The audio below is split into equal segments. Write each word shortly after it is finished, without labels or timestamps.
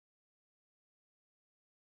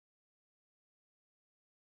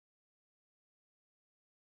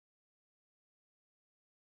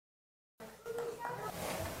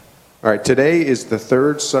All right, today is the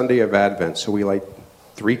third Sunday of Advent, so we light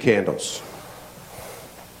 3 candles.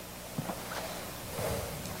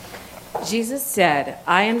 Jesus said,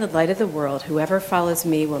 "I am the light of the world. Whoever follows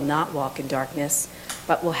me will not walk in darkness,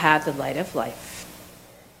 but will have the light of life."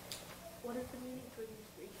 What is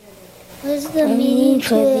the meaning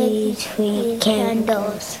for these 3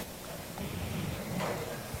 candles?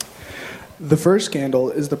 The first candle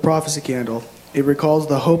is the prophecy candle. It recalls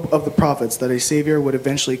the hope of the prophets that a Savior would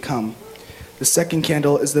eventually come. The second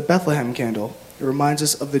candle is the Bethlehem candle. It reminds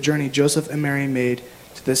us of the journey Joseph and Mary made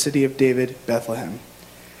to the city of David, Bethlehem.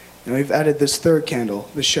 And we've added this third candle,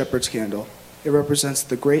 the shepherd's candle. It represents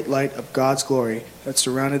the great light of God's glory that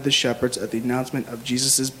surrounded the shepherds at the announcement of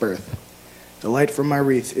Jesus' birth. The light from my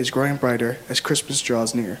wreath is growing brighter as Christmas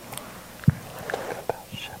draws near.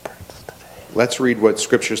 Let's read what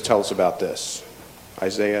scriptures tell us about this.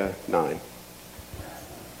 Isaiah 9.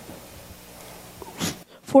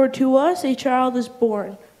 For to us a child is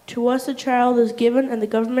born, to us a child is given, and the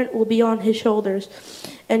government will be on his shoulders.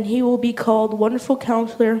 And he will be called Wonderful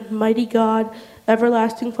Counselor, Mighty God,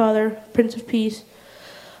 Everlasting Father, Prince of Peace.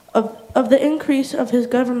 Of the increase of his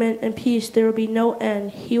government and peace there will be no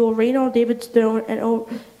end. He will reign on David's throne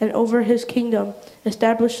and over his kingdom,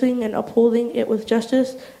 establishing and upholding it with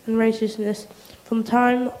justice and righteousness. From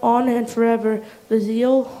time on and forever, the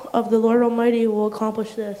zeal of the Lord Almighty will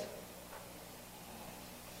accomplish this.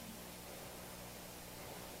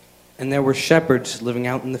 And there were shepherds living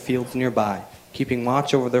out in the fields nearby, keeping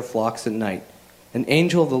watch over their flocks at night. An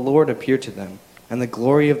angel of the Lord appeared to them, and the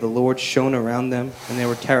glory of the Lord shone around them, and they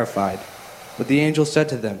were terrified. But the angel said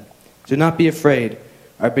to them, "Do not be afraid.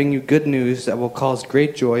 I bring you good news that will cause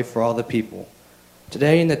great joy for all the people.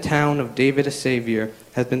 Today in the town of David a Savior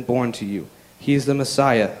has been born to you. He is the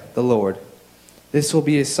Messiah, the Lord. This will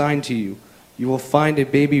be a sign to you. You will find a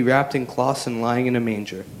baby wrapped in cloths and lying in a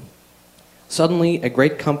manger." Suddenly a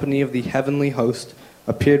great company of the heavenly host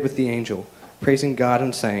appeared with the angel, praising God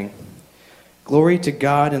and saying, "Glory to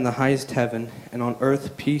God in the highest heaven, and on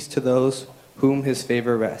earth peace to those whom his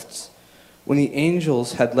favor rests." When the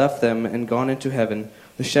angels had left them and gone into heaven,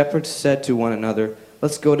 the shepherds said to one another,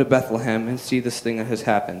 "Let's go to Bethlehem and see this thing that has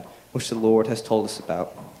happened, which the Lord has told us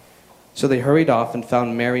about." So they hurried off and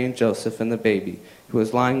found Mary and Joseph and the baby, who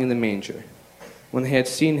was lying in the manger. When they had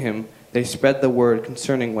seen him, they spread the word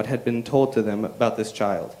concerning what had been told to them about this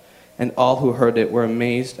child, and all who heard it were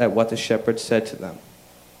amazed at what the shepherds said to them.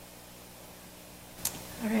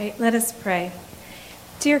 All right, let us pray.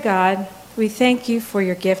 Dear God, we thank you for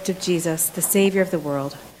your gift of Jesus, the Savior of the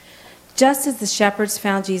world. Just as the shepherds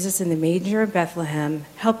found Jesus in the manger of Bethlehem,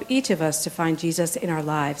 help each of us to find Jesus in our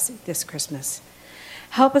lives this Christmas.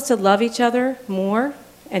 Help us to love each other more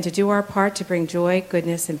and to do our part to bring joy,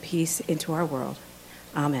 goodness, and peace into our world.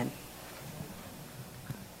 Amen.